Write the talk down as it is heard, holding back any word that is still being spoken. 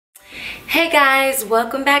Hey guys,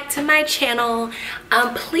 welcome back to my channel.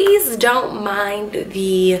 Please don't mind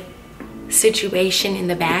the situation in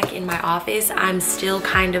the back in my office. I'm still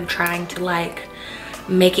kind of trying to like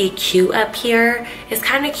make it cute up here. It's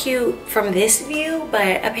kind of cute from this view,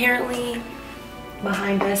 but apparently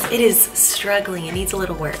behind us it is struggling. It needs a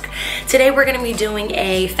little work. Today we're going to be doing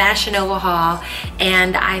a Fashion Nova haul,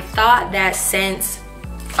 and I thought that since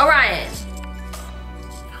Orion,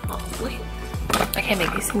 oh wait, I can't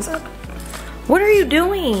make these things up. What are you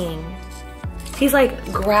doing? He's like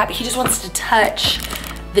he just wants to touch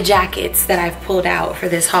the jackets that I've pulled out for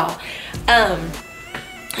this haul.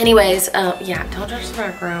 Anyways, yeah, don't judge the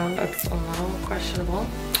background. It's a little questionable,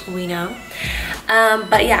 we know.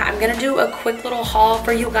 But yeah, I'm gonna do a quick little haul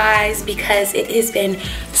for you guys because it has been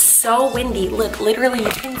so windy. Look, literally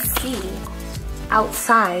you can see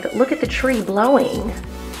outside. Look at the tree blowing.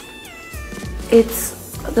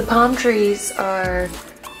 The palm trees are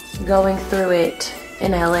going through it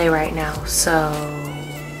in LA right now, so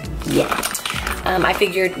yeah. I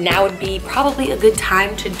figured now would be probably a good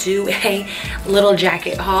time to do a little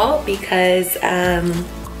jacket haul because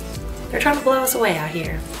they're trying to blow us away out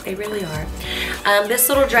here. They really are. This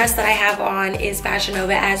little dress that I have on is Fashion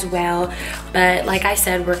Nova as well, but like I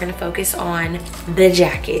said, we're gonna focus on the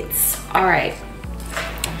jackets. All right,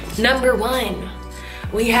 number one,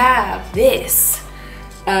 we have this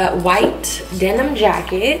white denim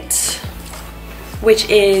jacket, which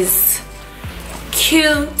is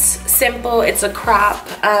cute, simple. It's a crop.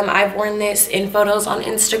 I've worn this in photos on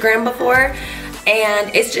Instagram before,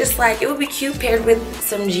 and it's just like, it would be cute paired with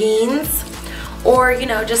some jeans, or you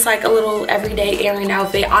know, just like a little everyday errand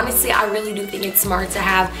outfit. Honestly, I really do think it's smart to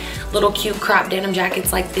have little cute crop denim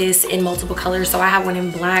jackets like this in multiple colors. So I have one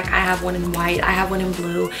in black, I have one in white, I have one in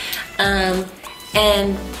blue,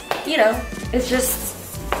 and you know, it's just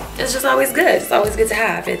always good. It's always good to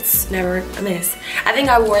have. It's never a miss. I think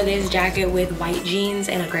I wore this jacket with white jeans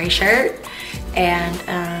and a gray shirt, and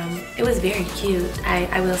it was very cute.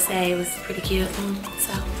 I will say it was pretty cute.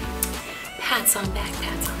 So pats on back,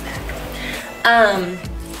 pats on back.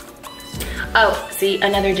 Oh, see,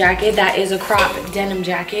 another jacket that is a crop denim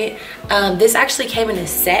jacket. This actually came in a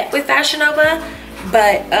set with Fashion Nova,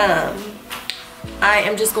 but I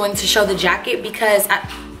am just going to show the jacket because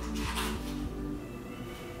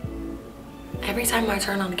every time I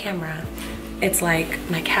turn on the camera, it's like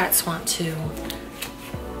my cats want to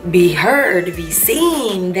be heard, be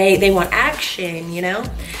seen. They want action, you know?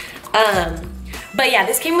 But yeah,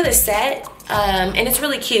 this came with a set, and it's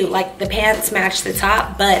really cute. Like, the pants match the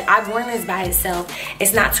top, but I've worn this by itself.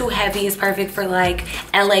 It's not too heavy. It's perfect for like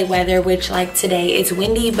LA weather, which like today it's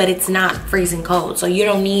windy, but it's not freezing cold. So you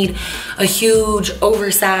don't need a huge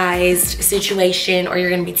oversized situation or you're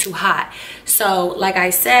gonna be too hot. So like I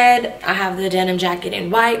said, I have the denim jacket in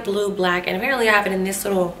white, blue, black, and apparently I have it in this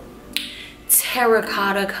little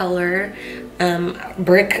terracotta color,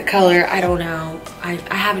 brick color. I don't know. I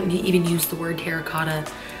haven't even used the word terracotta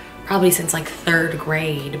probably since like 3rd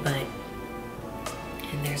grade, but,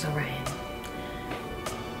 and there's Orion.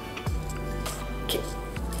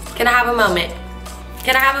 Can I have a moment?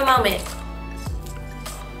 Can I have a moment?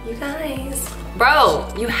 You guys.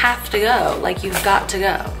 Bro, you have to go. Like, you've got to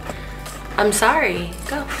go. I'm sorry,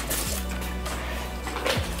 go.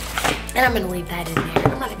 And I'm gonna leave that in there.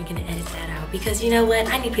 I'm not even gonna edit that out because you know what?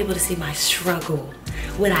 I need people to see my struggle,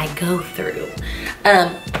 what I go through.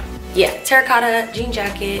 Yeah, terracotta jean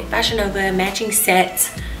jacket, Fashion Nova, matching set,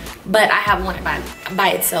 but I have worn it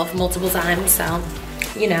by itself multiple times, so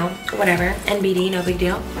you know, whatever. NBD, no big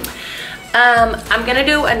deal. I'm gonna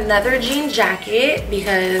do another jean jacket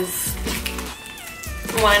because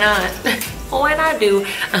why not? Why not do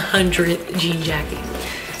 100 jean jackets?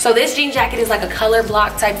 So this jean jacket is like a color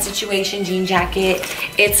block type situation jean jacket.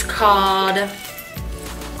 It's called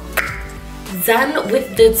Done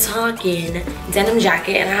With The Talking denim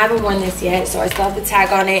jacket, and I haven't worn this yet, so I still have the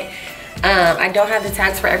tag on it. I don't have the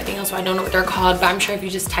tags for everything else, so I don't know what they're called, but I'm sure if you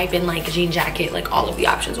just type in like jean jacket, like all of the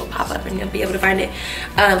options will pop up and you'll be able to find it.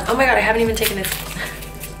 Oh my god, I haven't even taken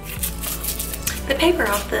the paper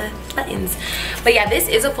off the buttons. But yeah, this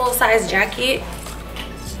is a full-size jacket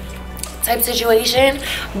type situation,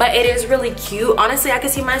 but it is really cute. Honestly, I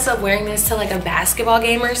could see myself wearing this to like a basketball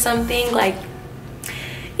game or something, like,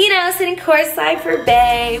 you know, sitting courtside for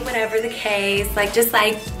Bay, whatever the case, like just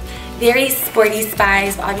like very sporty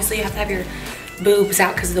spice. Obviously you have to have your boobs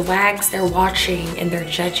out because the wags, they're watching and they're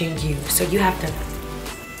judging you, so you have to,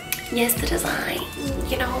 yes, the design,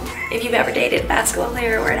 you know, if you've ever dated a basketball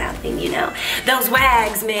player or an athlete, you know, those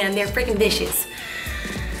wags, man, they're freaking vicious.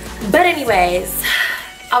 But anyways,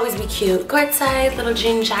 always be cute. Courtside, little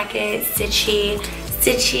jean jacket, stitchy,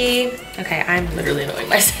 stitchy. Okay, I'm literally annoying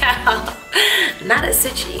myself. Not as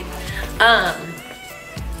stitchy.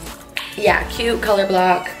 Yeah, cute color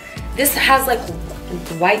block. This has like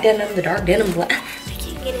white denim, the dark denim black. I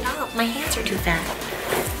can't get it off. My hands are too fat.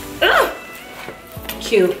 Ugh.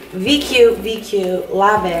 Cute. V cute, V cute.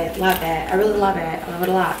 Love it, love it. I really love it. I love it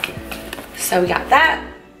a lot. So we got that.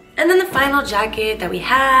 And then the final jacket that we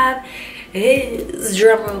have is,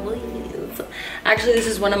 drumroll please. Actually, this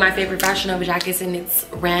is one of my favorite Fashion Nova jackets, and it's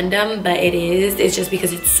random, but it's just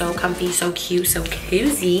because it's so comfy, so cute, so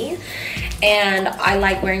cozy. And I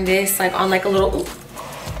like wearing this like on like a little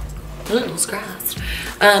scratched.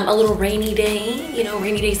 A little rainy day, you know,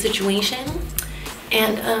 rainy day situation.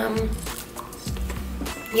 And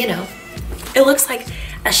you know, it looks like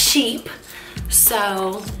a sheep.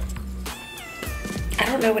 So I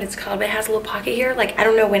don't know what it's called, but it has a little pocket here. Like, I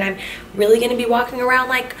don't know when I'm really gonna be walking around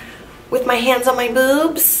like with my hands on my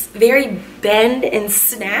boobs. Very bend and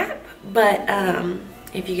snap, but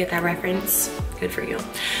if you get that reference, good for you.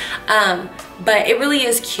 But it really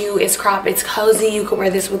is cute. It's cropped, it's cozy. You could wear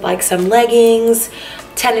this with like some leggings,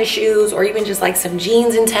 tennis shoes, or even just like some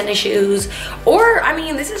jeans and tennis shoes. Or I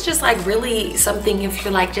mean, this is just like really something if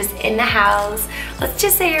you're like just in the house. Let's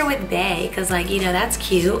just say you're with Bae, because like, you know, that's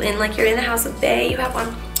cute. And like you're in the house with Bae, you have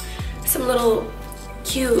on some little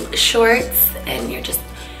cute shorts, and you're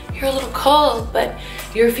a little cold, but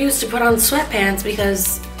you refuse to put on sweatpants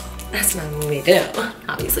because that's not what we do,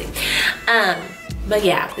 obviously. But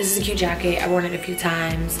yeah, this is a cute jacket. I've worn it a few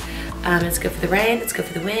times. It's good for the rain, it's good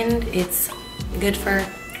for the wind, it's good for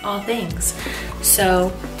all things.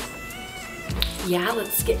 So yeah,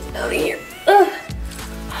 let's get out of here. Ugh.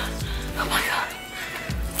 Oh my god.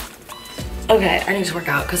 Okay, I need to work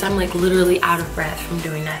out because I'm like literally out of breath from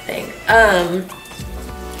doing that thing.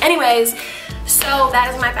 Anyways, so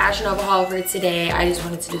that is my Fashion Nova haul for today. I just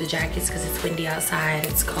wanted to do the jackets because it's windy outside,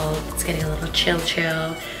 it's cold, it's getting a little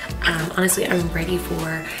chill. Honestly, I'm ready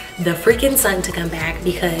for the freaking sun to come back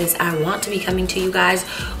because I want to be coming to you guys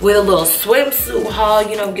with a little swimsuit haul,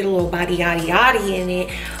 you know, get a little body yaddy in it.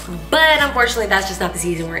 But unfortunately, that's just not the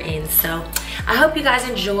season we're in. So I hope you guys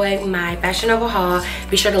enjoy my Fashion Nova haul.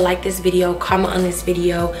 Be sure to like this video, comment on this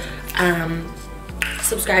video,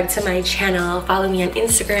 subscribe to my channel, follow me on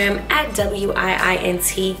Instagram at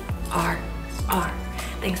WIINTRR.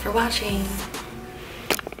 Thanks for watching.